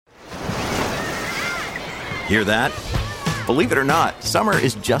Hear that? Believe it or not, summer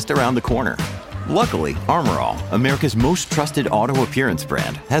is just around the corner. Luckily, Armor All, America's most trusted auto appearance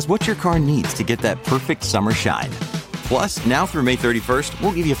brand, has what your car needs to get that perfect summer shine. Plus, now through May 31st,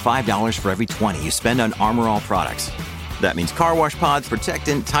 we'll give you $5 for every $20 you spend on Armor All products. That means car wash pods,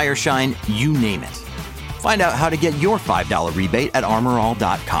 protectant, tire shine, you name it. Find out how to get your $5 rebate at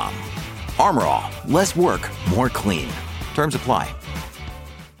armorall.com. Armor All, less work, more clean. Terms apply.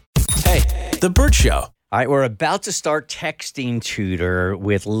 Hey, The Burt Show. All right, we're about to start Texting Tutor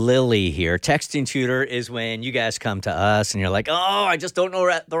with Lily here. Texting Tutor is when you guys come to us and you're like, oh, I just don't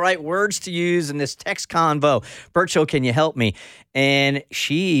know the right words to use in this text convo. Burt Show, can you help me? And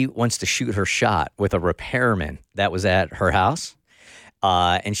she wants to shoot her shot with a repairman that was at her house.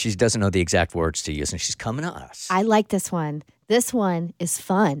 And she doesn't know the exact words to use, and she's coming to us. I like this one. This one is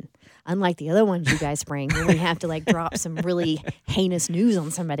fun. Unlike the other ones you guys bring, when we have to drop some really heinous news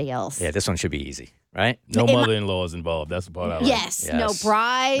on somebody else. Yeah, this one should be easy, right? No mother-in-laws involved. That's the part I like. Yes. No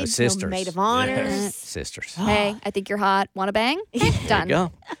brides, no sisters, no maid of honors. Yes. Sisters. Hey, I think you're hot. Want to bang? Done. There you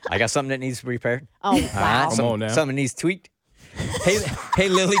go. I got something that needs to be repaired. Oh, wow. Come on now. Something needs tweaked. Hey,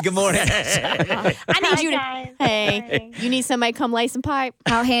 Lily, good morning. I need you to. Guys. Hey, you need somebody to come lay some pipe?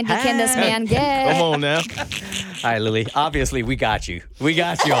 How handy can this man get? Come on now. Hi, Lily. Obviously, we got you. We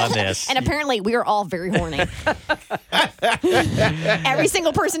got you on this. And apparently, we are all very horny. Every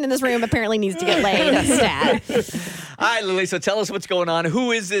single person in this room apparently needs to get laid. Stat. All right, Lily. So tell us what's going on.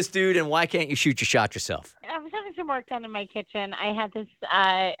 Who is this dude, and why can't you shoot your shot yourself? I was having some work done in my kitchen. I had this.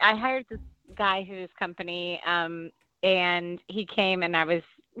 I hired this guy whose company, and he came, and I was,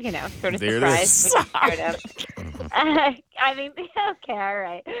 sort of There it surprised when he showed up. I mean, okay, all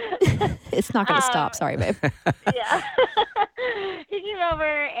right. It's not going to stop. Sorry, babe. Yeah. He came over,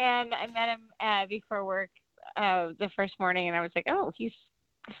 and I met him before work the first morning, and I was like, oh, this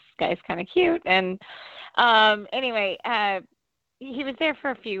guy's kind of cute. And anyway, he was there for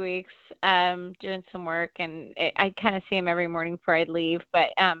a few weeks doing some work, and I kind of see him every morning before I'd leave.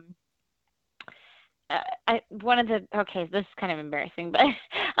 But this is kind of embarrassing, but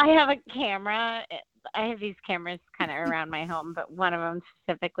I have a camera. I have these cameras kind of around my home, but one of them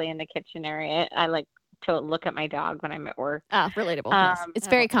specifically in the kitchen area. I like to look at my dog when I'm at work. Relatable. Yes. It's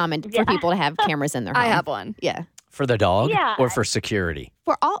very common for people to have cameras in their home. I have one. Yeah. For the dog Yeah. or for security?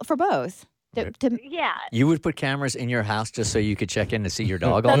 For both. Yeah. You would put cameras in your house just so you could check in to see your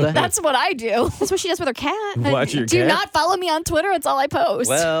dog all day? That's what I do. That's what she does with her cat. Watch your Do cat. not follow me on Twitter. It's all I post.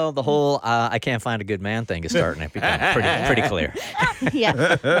 Well, the whole I can't find a good man thing is starting to become pretty clear.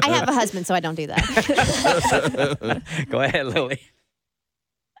 Yeah. I have a husband, so I don't do that. Go ahead, Lily.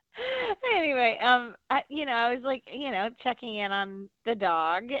 Anyway, I was like, checking in on the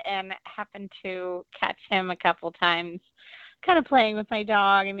dog, and happened to catch him a couple times kind of playing with my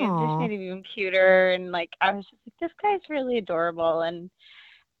dog, and it just made him even cuter. And I was just like, this guy's really adorable. And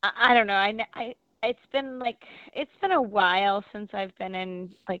I don't know. It's been a while since I've been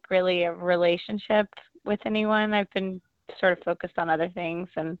in really a relationship with anyone. I've been sort of focused on other things,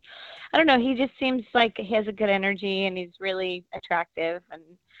 and I don't know. He just seems like he has a good energy, and he's really attractive. And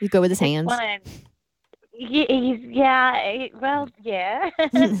You go with his hands. yeah.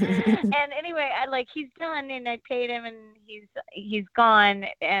 And anyway, he's done, and I paid him, and he's gone,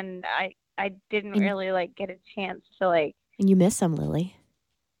 and I didn't really get a chance to And you miss him, Lily.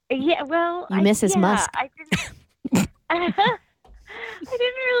 Yeah, well, You miss his musk. I didn't. I didn't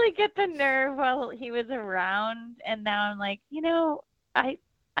really get the nerve while he was around, and now I'm like, I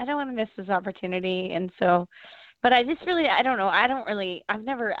don't want to miss this opportunity, and so. But I just really, I don't know. I've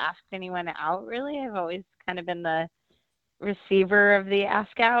never asked anyone out, really. I've always kind of been the receiver of the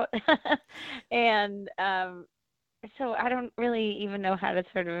ask out. And so I don't really even know how to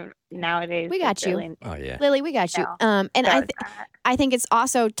sort of nowadays. We got you. Really, Oh, yeah. Lily, we got you. No. And So I think it's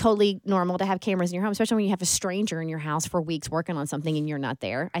also totally normal to have cameras in your home, especially when you have a stranger in your house for weeks working on something and you're not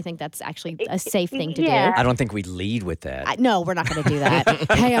there. I think that's actually a safe thing to Yeah. do. I don't think we lead with that. No, we're not going to do that.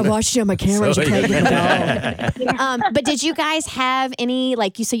 Hey, I watched you on my camera. So, You played with the dog. But did you guys have any,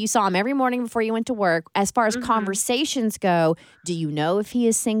 you saw him every morning before you went to work. As far as conversations go, do you know if he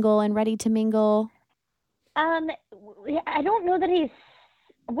is single and ready to mingle? I don't know that he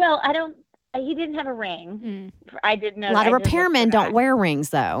didn't have a ring. I didn't know. A lot of I did look repairmen for don't that. wear rings,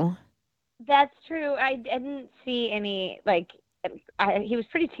 though. That's true. I didn't see any, he was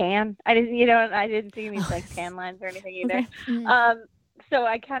pretty tan. I didn't see any tan lines or anything either. Okay. So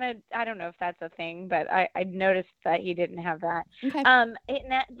I don't know if that's a thing, but I noticed that he didn't have that. Okay.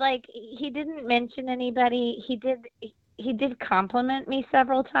 He didn't mention anybody. He did compliment me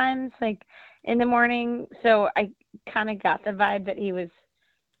several times, in the morning. So I kind of got the vibe that he was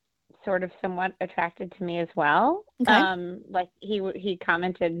sort of somewhat attracted to me as well. Okay. Like he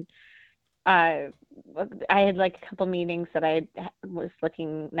commented, I had like a couple meetings that I was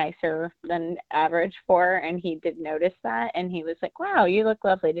looking nicer than average for, and he did notice that, and he was like, "Wow, you look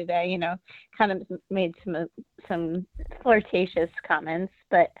lovely today." You know, kind of made some flirtatious comments,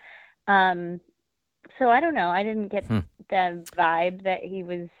 but so I don't know. I didn't get the vibe that he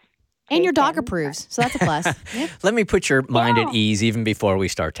was. And your dog taken. approves, so that's a plus. Let me put your mind at Yeah. ease even before we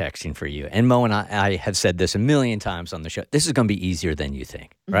start texting for you. And Mo and I have said this a million times on the show. This is going to be easier than you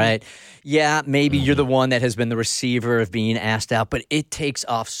think, right? Yeah, maybe you're the one that has been the receiver of being asked out, but it takes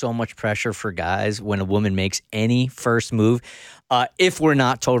off so much pressure for guys when a woman makes any first move. If we're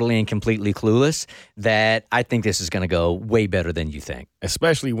not totally and completely clueless, that I think this is going to go way better than you think.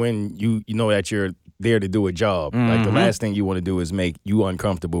 Especially when you know that you're there to do a job. Like the last thing you want to do is make you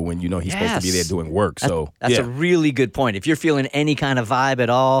uncomfortable when you know he's supposed to be there Yes. doing work. So That's yeah. a really good point. If you're feeling any kind of vibe at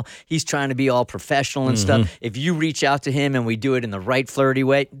all, he's trying to be all professional and stuff. If you reach out to him and we do it in the right flirty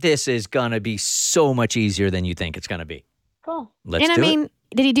way, this is going to be so much easier than you think it's going to be. Cool. Let's And I do mean,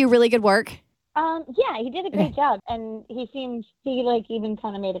 did he do really good work? Yeah, he did a great job, and he like even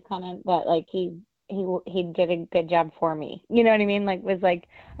kind of made a comment that like he did a good job for me. You know what I mean? Like was like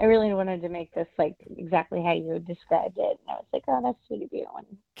I really wanted to make this like exactly how you described it, and I was like, oh, that's sweet of you. And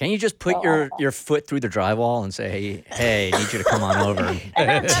Can you just put your foot through the drywall and say, hey, I need you to come on over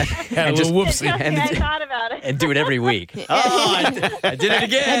Had a And just- little whoopsie. Trust me, I thought about it. and do it every week? Oh, I did it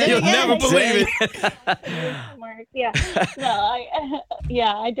again. You'll never believe it. Yeah.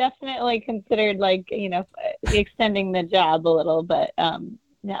 No, I definitely considered like, you know, extending the job a little, but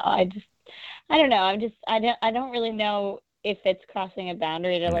no, I don't know. I don't really know if it's crossing a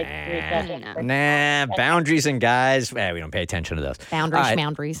boundary to like reach out to him. Nah, boundaries and guys, we don't pay attention to those. Boundaries, All right.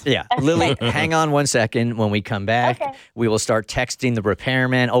 boundaries. Yeah. Lily, hang on one second. When we come back, Okay. we will start texting the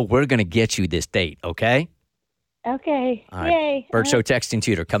repairman. Oh, we're going to get you this date, okay? Okay. All right. Yay. Burt Show texting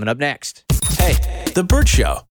tutor coming up next. Hey. The Burt Show.